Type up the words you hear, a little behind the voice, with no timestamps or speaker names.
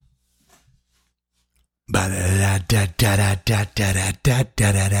The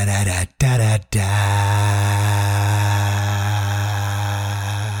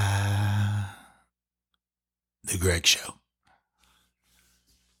Greg Show.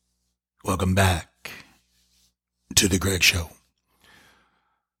 Welcome back to The Greg Show.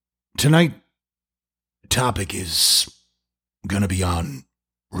 Tonight, topic is going to be on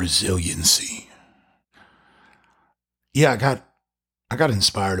resiliency. Yeah, I got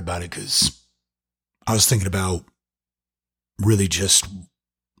inspired about it because I was thinking about really just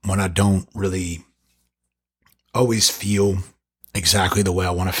when I don't really always feel exactly the way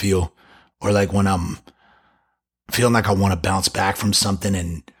I want to feel, or like when I'm feeling like I want to bounce back from something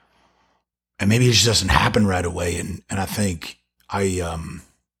and maybe it just doesn't happen right away. And I think I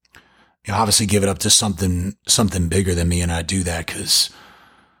obviously give it up to something bigger than me. And I do that because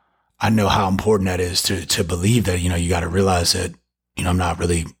I know how important that is to believe that, you got to realize that, I'm not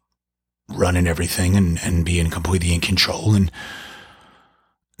really running everything and being completely in control, and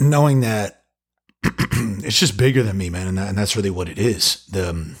knowing that it's just bigger than me, man. And that's really what it is.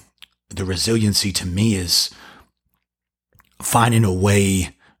 The resiliency to me is finding a way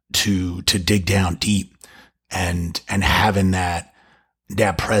to dig down deep and having that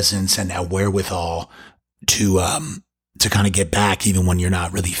presence and that wherewithal to kind of get back even when you're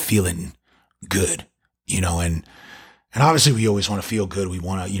not really feeling good, and obviously we always want to feel good. We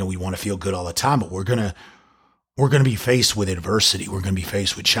want to feel good all the time, but we're going to be faced with adversity. We're going to be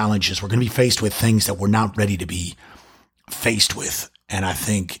faced with challenges. We're going to be faced with things that we're not ready to be faced with. And I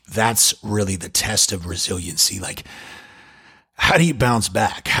think that's really the test of resiliency. Like, how do you bounce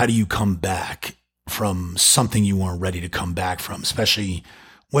back? How do you come back from something you weren't ready to come back from, especially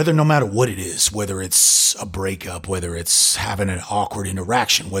no matter what it is, whether it's a breakup, whether it's having an awkward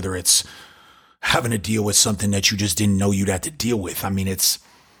interaction, whether it's having to deal with something that you just didn't know you'd have to deal with. I mean, it's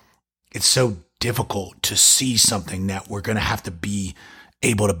so difficult to see something that we're going to have to be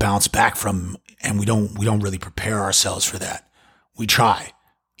able to bounce back from. And we don't really prepare ourselves for that. We try,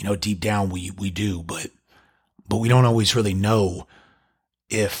 deep down we do, but we don't always really know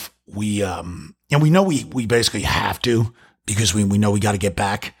if we, and we know we basically have to, because we know we got to get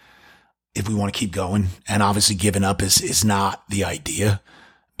back if we want to keep going. And obviously giving up is not the idea,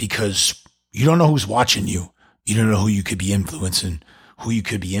 because you don't know who's watching you. You don't know who you could be influencing, who you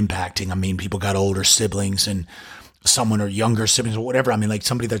could be impacting. I mean, people got older siblings and someone or younger siblings or whatever. I mean, like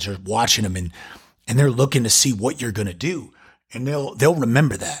somebody that's just watching them and they're looking to see what you're going to do. And they'll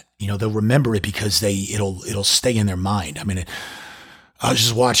remember that, they'll remember it because it'll stay in their mind. I mean, I was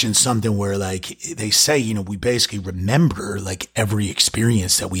just watching something where like they say, we basically remember like every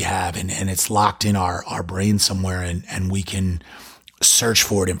experience that we have, and it's locked in our brain somewhere, and we can search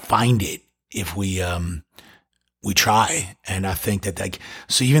for it and find it if we try. And I think that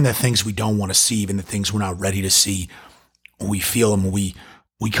so even the things we don't want to see, even the things we're not ready to see, when we feel them, we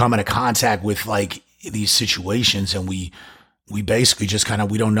come into contact with like these situations, and we basically just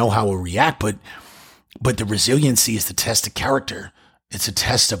we don't know how we'll react, but the resiliency is the test of character. It's a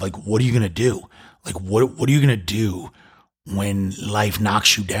test of like, what are you going to do? Like, what are you going to do when life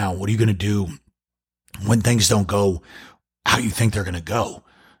knocks you down? What are you going to do when things don't go how you think they're going to go?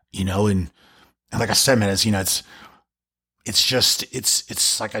 And like I said, man, it's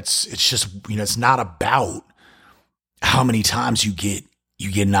not about how many times you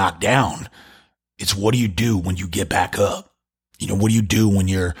get knocked down. It's what do you do when you get back up? What do you do when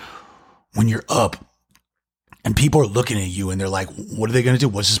you're up and people are looking at you and they're like, what are they going to do?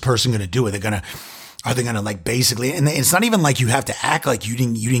 What's this person going to do? Are they going to like basically, and it's not even like you have to act like you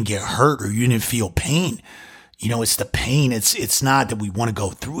didn't get hurt or you didn't feel pain. It's the pain. It's not that we want to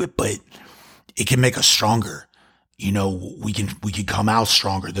go through it, but it can make us stronger. We can come out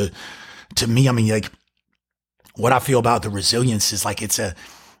stronger. To me, I mean, like what I feel about the resilience is like, it's a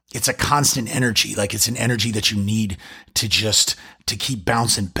constant energy. Like it's an energy that you need to keep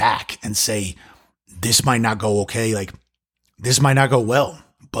bouncing back and say, this might not go okay. Like this might not go well,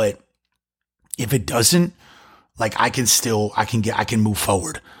 but if it doesn't, like I can move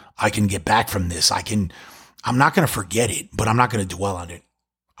forward. I can get back from this. I'm not going to forget it, but I'm not going to dwell on it.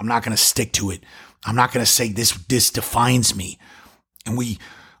 I'm not going to stick to it. I'm not going to say this defines me. And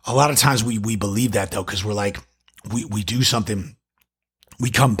a lot of times we believe that though, because we're like, we do something, we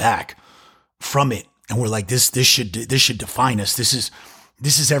come back from it and we're like, this should define us. This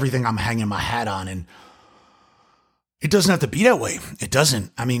is everything I'm hanging my hat on. And it doesn't have to be that way. It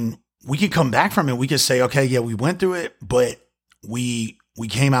doesn't. I mean, we could come back from it. We could say, okay, yeah, we went through it, but we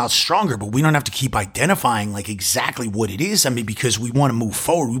came out stronger, but we don't have to keep identifying like exactly what it is. I mean, because we want to move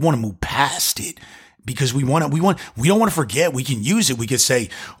forward. We want to move past it because we don't want to forget. We can use it. We could say,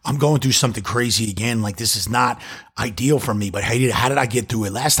 I'm going through something crazy again. Like, this is not ideal for me, but hey, how did I get through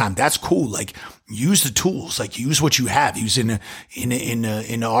it last time? That's cool. Like, use the tools, like use what you have, use in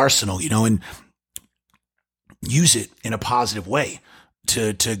the arsenal, and use it in a positive way to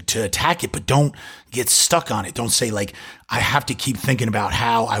attack it, but don't get stuck on it. Don't say like, I have to keep thinking about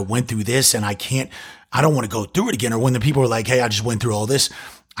how I went through this and I don't want to go through it again. Or when the people are like, hey, I just went through all this,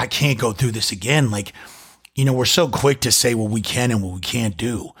 I can't go through this again. Like, we're so quick to say what we can and what we can't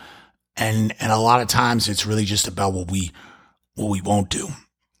do. And a lot of times it's really just about what we won't do,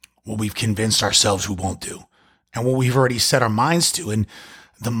 what we've convinced ourselves we won't do, and what we've already set our minds to. And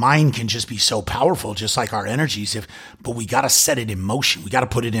the mind can just be so powerful, just like our energies. But we got to set it in motion. We got to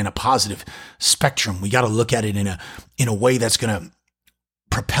put it in a positive spectrum. We got to look at it in a way that's going to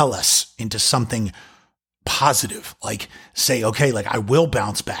propel us into something positive. Like, say, okay, like, I will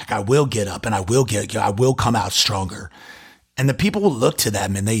bounce back. I will get up, and I will come out stronger. And the people will look to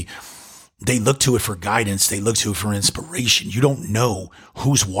them, and they look to it for guidance. They look to it for inspiration. You don't know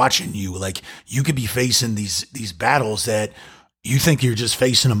who's watching you. Like, you could be facing these battles that you think you're just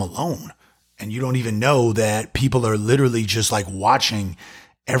facing them alone. And you don't even know that people are literally just like watching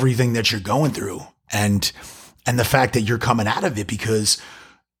everything that you're going through. And the fact that you're coming out of it because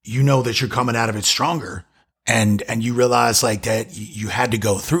you know that you're coming out of it stronger. And you realize like that you had to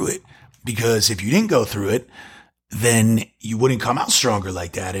go through it, because if you didn't go through it, then you wouldn't come out stronger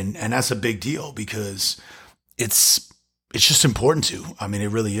like that. And that's a big deal, because it's just important to. I mean,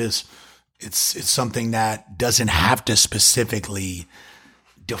 it really is. It's something that doesn't have to specifically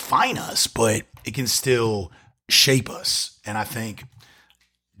define us, but it can still shape us. And I think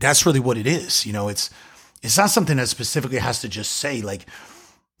that's really what it is. It's not something that specifically has to just say like,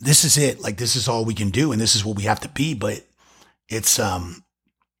 this is it. Like, this is all we can do, and this is what we have to be. But it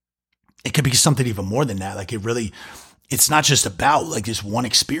could be something even more than that. Like, it's not just about like this one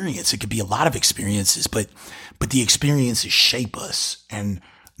experience. It could be a lot of experiences, but the experiences shape us, and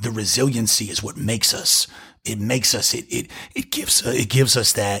the resiliency is what makes us. It makes us. It gives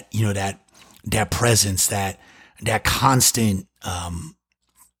us that that presence, that constant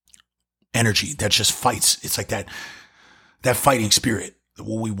energy that just fights. It's like that fighting spirit.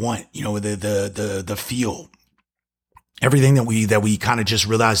 What we want, the feel, everything that we kind of just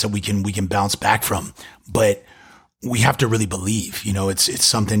realize that we can bounce back from. But we have to really believe. It's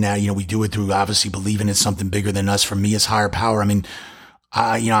something that we do it through obviously believing it's something bigger than us. For me, it's higher power. I mean,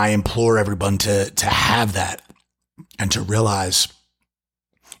 I implore everyone to have that, and to realize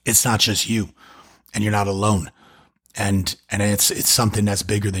it's not just you, and you're not alone. And it's something that's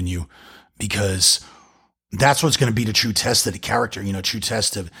bigger than you, because that's what's going to be the true test of the character. True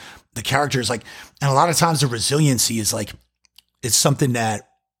test of the character is like, and a lot of times the resiliency is like, it's something that,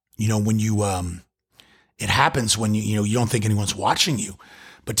 when you, it happens when you don't think anyone's watching you.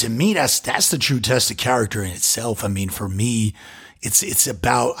 But to me, that's the true test of character in itself. I mean, for me, it's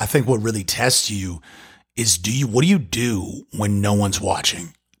about, I think what really tests you is, what do you do when no one's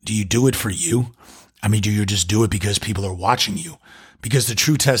watching? Do you do it for you? I mean, do you just do it because people are watching you? Because the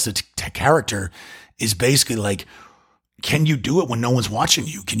true test of character is basically like, can you do it when no one's watching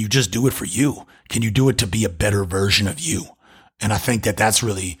you? Can you just do it for you? Can you do it to be a better version of you? And I think that that's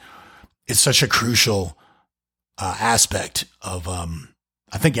really, it's such a crucial aspect of,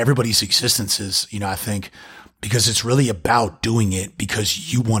 I think everybody's existence is, I think, because it's really about doing it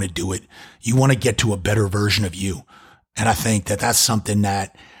because you want to do it. You want to get to a better version of you. And I think that that's something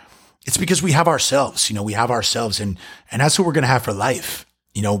that it's because we have ourselves, we have ourselves, and that's what we're going to have for life.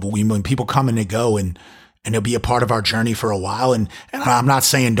 But when people come and they go, and they'll be a part of our journey for a while. And I'm not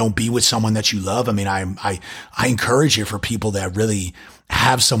saying don't be with someone that you love. I mean, I encourage it for people that really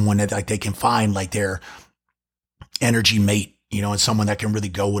have someone that like they can find like their energy mate, and someone that can really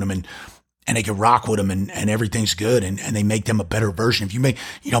go with them and they can rock with them and everything's good. And they make them a better version. If you make,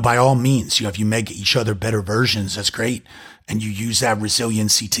 by all means, if you make each other better versions, that's great. And you use that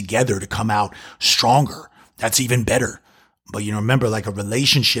resiliency together to come out stronger. That's even better. But, remember, like a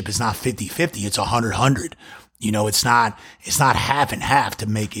relationship is not 50-50. It's 100-100. It's not half and half to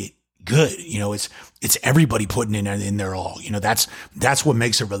make it good. It's everybody putting in their all. That's what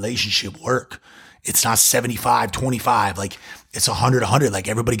makes a relationship work. It's not 75-25. Like it's 100-100. Like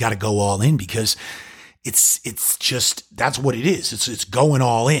everybody got to go all in, because it's just, that's what it is. It's going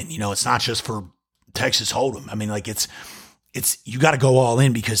all in. It's not just for Texas Hold'em. I mean, like it's, you got to go all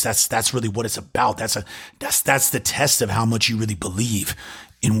in, because that's really what it's about. That's the test of how much you really believe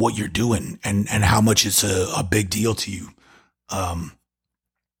in what you're doing, and how much it's a big deal to you.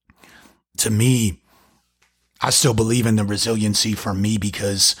 To me, I still believe in the resiliency for me,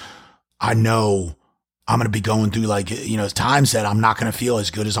 because I know I'm going to be going through like, times that I'm not going to feel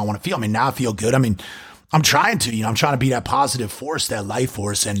as good as I want to feel. I mean, now I feel good. I mean, I'm trying to, I'm trying to be that positive force, that life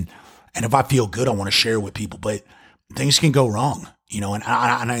force. And if I feel good, I want to share it with people, but things can go wrong,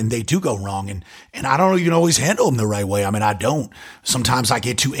 and they do go wrong. And I don't even always handle them the right way. I mean, I don't. Sometimes I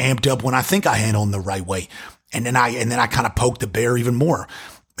get too amped up when I think I handle them the right way. And then I kind of poke the bear even more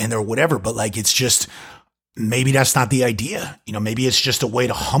or whatever. But like, it's just, maybe that's not the idea. Maybe it's just a way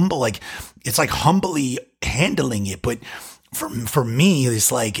to it's like humbly handling it. But for me,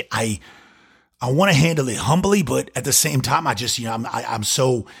 it's like, I want to handle it humbly, but at the same time, I just, I'm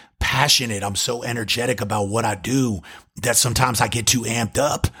so passionate. I'm so energetic about what I do that sometimes I get too amped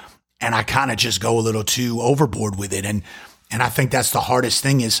up and I kind of just go a little too overboard with it. And I think that's the hardest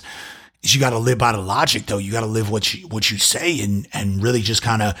thing is you got to live by the logic though. You got to live what you say and really just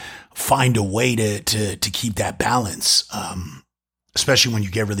kind of find a way to keep that balance. Especially when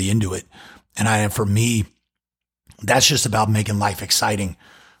you get really into it. And for me, that's just about making life exciting,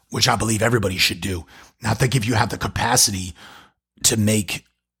 which I believe everybody should do. And I think if you have the capacity to make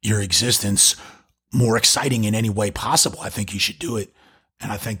your existence more exciting in any way possible, I think you should do it.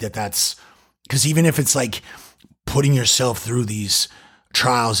 And I think that's because even if it's like putting yourself through these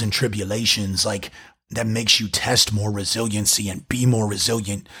trials and tribulations, like that makes you test more resiliency and be more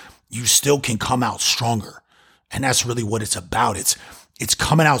resilient, you still can come out stronger. And that's really what it's about. It's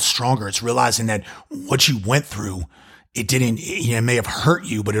coming out stronger. It's realizing that what you went through, it may have hurt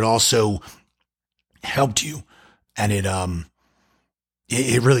you, but it also helped you. And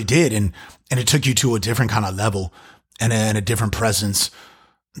it really did. And it took you to a different kind of level and a different presence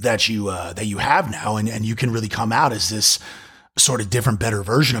that you have now. And you can really come out as this sort of different, better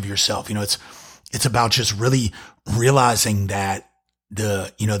version of yourself. It's about just really realizing that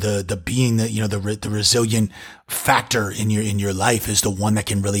the resilient factor in your life is the one that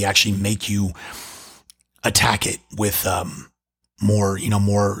can really actually make you attack it with more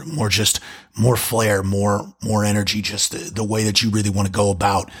flair, more energy, just the way that you really want to go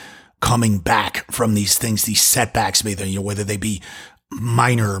about coming back from these things, these setbacks, whether they be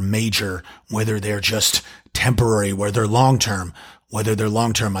minor or major, whether they're just temporary, whether they're long-term,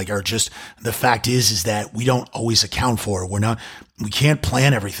 like, or just the fact is that we don't always account for it. We can't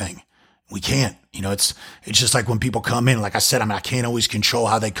plan everything. We can't, it's just like when people come in, like I said, I can't always control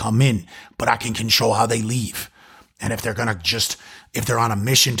how they come in, but I can control how they leave. And if they're on a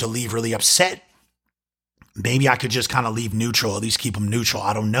mission to leave really upset, maybe I could just kind of leave neutral, at least keep them neutral.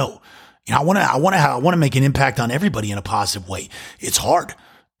 I don't know. I want to make an impact on everybody in a positive way. It's hard.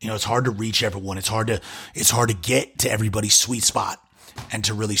 It's hard to reach everyone. It's hard to get to everybody's sweet spot and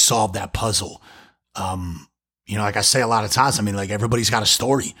to really solve that puzzle. Like I say a lot of times, like everybody's got a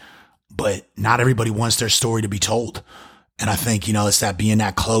story, but not everybody wants their story to be told. And I think, it's that being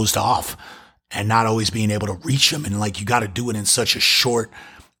that closed off and not always being able to reach them. And like, you got to do it in such a short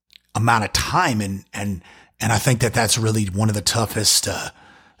amount of time. And I think that that's really one of the toughest,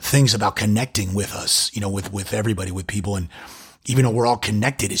 things about connecting with us, with everybody, with people. And even though we're all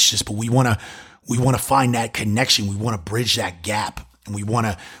connected, it's just, but we want to find that connection. We want to bridge that gap and we want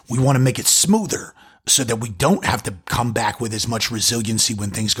to make it smoother so that we don't have to come back with as much resiliency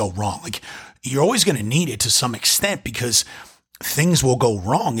when things go wrong. Like you're always going to need it to some extent because things will go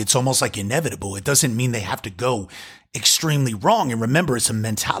wrong. It's almost like inevitable. It doesn't mean they have to go extremely wrong. And remember, it's a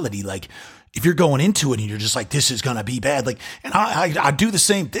mentality. Like if you're going into it and you're just like, this is going to be bad. Like, and I do the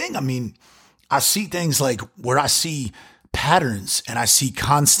same thing. I see things like where I see patterns and I see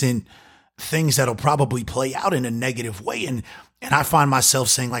constant things that'll probably play out in a negative way. And I find myself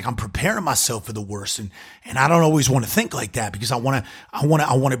saying like, I'm preparing myself for the worst. And I don't always want to think like that because I want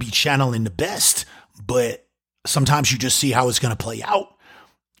to be channeling the best, but sometimes you just see how it's going to play out.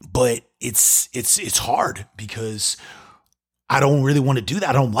 But it's hard because I don't really want to do that.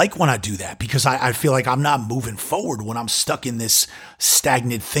 I don't like when I do that because I feel like I'm not moving forward when I'm stuck in this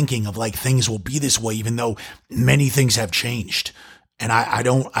stagnant thinking of like things will be this way, even though many things have changed. And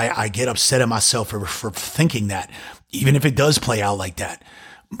I get upset at myself for thinking that, even if it does play out like that.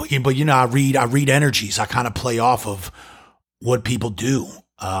 But I read energies. I kind of play off of what people do.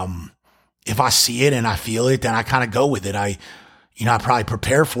 If I see it and I feel it, then I kind of go with it. I probably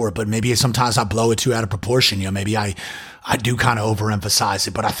prepare for it, but maybe sometimes I blow it too out of proportion. Maybe I do kind of overemphasize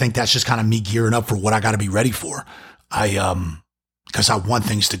it, but I think that's just kind of me gearing up for what I got to be ready for. Because I want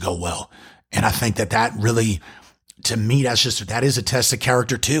things to go well. And I think that really, to me, that is a test of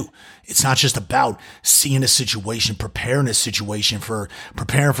character too. It's not just about seeing a situation, preparing for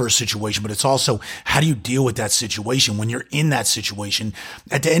a situation, but it's also how do you deal with that situation when you're in that situation?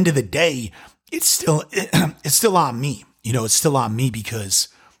 At the end of the day, it's still on me. It's still on me because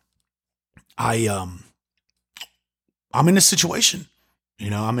I I'm in a situation.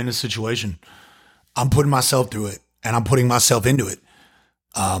 I'm in a situation. I'm putting myself through it and I'm putting myself into it.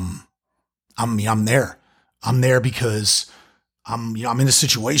 I'm there. I'm there because I'm in a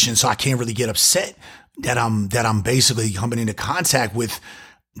situation, so I can't really get upset that I'm basically coming into contact with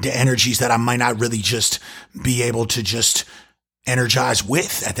the energies that I might not really just be able to just energize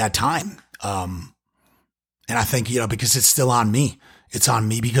with at that time. And I think, because it's still on me. It's on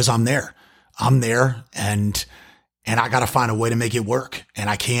me because I'm there. I'm there and I got to find a way to make it work. And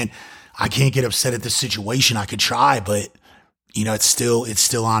I can't get upset at the situation. I could try, but it's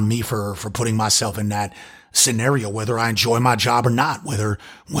still on me for putting myself in that scenario, whether I enjoy my job or not, whether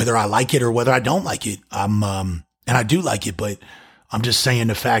I like it or whether I don't like it. And I do like it, but I'm just saying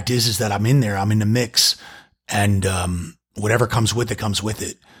the fact is that I'm in there, I'm in the mix, and, whatever comes with it comes with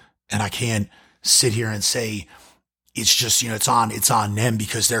it. And I can't sit here and say it's just, it's on them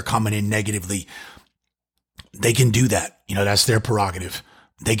because they're coming in negatively. They can do that. That's their prerogative.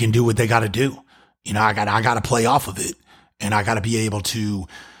 They can do what they got to do. I got to play off of it, and I got to be able to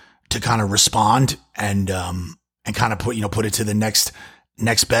kind of respond and kind of put it to the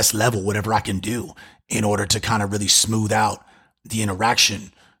next best level, whatever I can do in order to kind of really smooth out the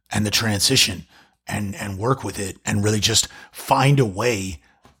interaction and the transition and work with it and really just find a way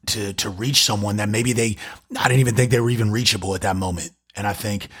to reach someone that maybe I didn't even think they were even reachable at that moment. And I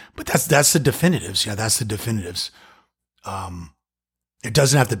think, but that's the definitives. Yeah, that's the definitives. It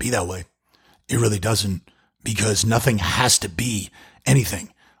doesn't have to be that way. It really doesn't, because nothing has to be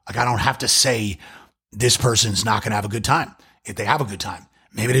anything. Like, I don't have to say this person's not going to have a good time. If they have a good time,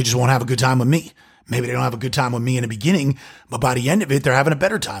 maybe they just won't have a good time with me. Maybe they don't have a good time with me in the beginning, but by the end of it, they're having a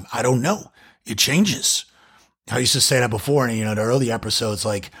better time. I don't know. It changes. I used to say that before in, the early episodes,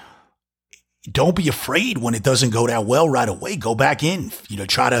 like, don't be afraid when it doesn't go that well right away. Go back in,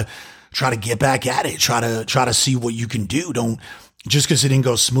 try to get back at it. Try to see what you can do. Don't, just because it didn't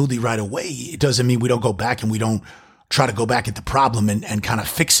go smoothly right away, it doesn't mean we don't go back and we don't try to go back at the problem and kind of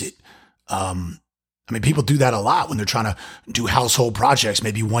fix it. People do that a lot when they're trying to do household projects.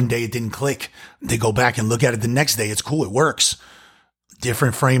 Maybe one day it didn't click. They go back and look at it the next day. It's cool. It works.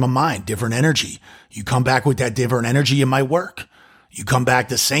 Different frame of mind, different energy. You come back with that different energy, it might work. You come back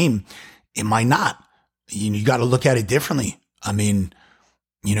the same, it might not. You got to look at it differently. You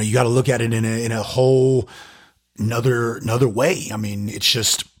got to look at it in a whole another way.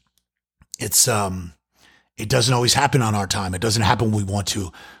 It doesn't always happen on our time. It doesn't happen when we want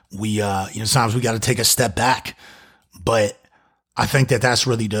to. Sometimes we got to take a step back, but I think that's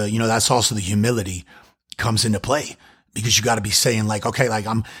really that's also the humility comes into play, because you got to be saying, like, okay, like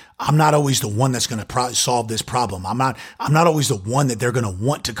I'm not always the one that's going to solve this problem. I'm not always the one that they're going to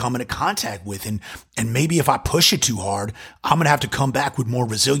want to come into contact with. And maybe if I push it too hard, I'm going to have to come back with more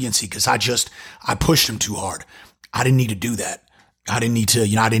resiliency because I pushed them too hard. I didn't need to do that. I didn't need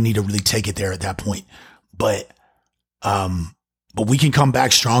to really take it there at that point. But we can come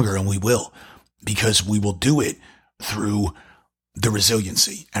back stronger, and we will, because we will do it through the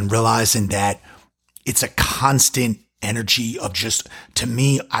resiliency and realizing that it's a constant energy of just, to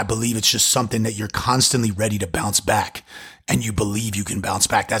me, I believe it's just something that you're constantly ready to bounce back, and you believe you can bounce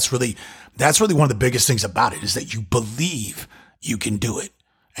back. That's really one of the biggest things about it, is that you believe you can do it,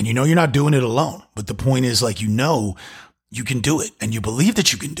 and you're not doing it alone. But the point is, like, you can do it, and you believe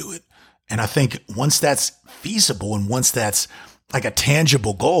that you can do it. And I think once that's feasible and once that's like a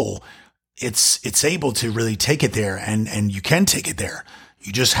tangible goal, it's able to really take it there, and you can take it there.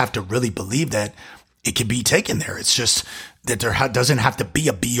 You just have to really believe that it can be taken there. It's just that there doesn't have to be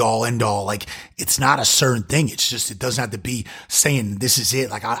a be all end all. Like, it's not a certain thing. It's just, it doesn't have to be saying this is it.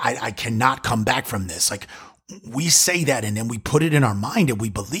 Like, I cannot come back from this. Like, we say that and then we put it in our mind and we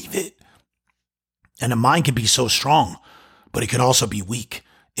believe it. And the mind can be so strong, but it can also be weak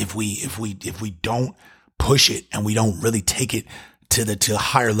if we don't push it and we don't really take it to a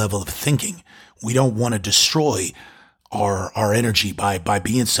higher level of thinking. We don't want to destroy our energy by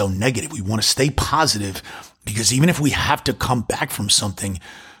being so negative. We want to stay positive, because even if we have to come back from something,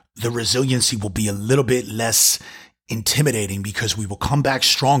 the resiliency will be a little bit less intimidating, because we will come back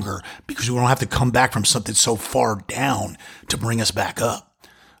stronger, because we don't have to come back from something so far down to bring us back up.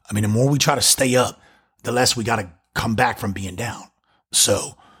 The more we try to stay up, the less we got to come back from being down.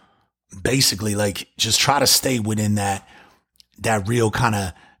 So basically, like, just try to stay within that real kind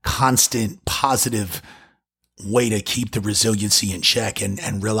of constant positive way to keep the resiliency in check,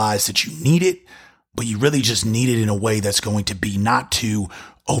 and realize that you need it, but you really just need it in a way that's going to be not too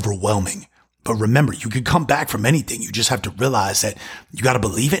overwhelming. But remember, you can come back from anything. You just have to realize that you got to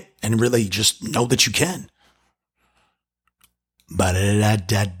believe it and really just know that you can.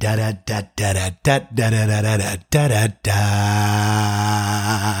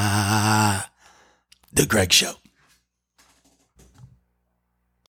 The Greg Show.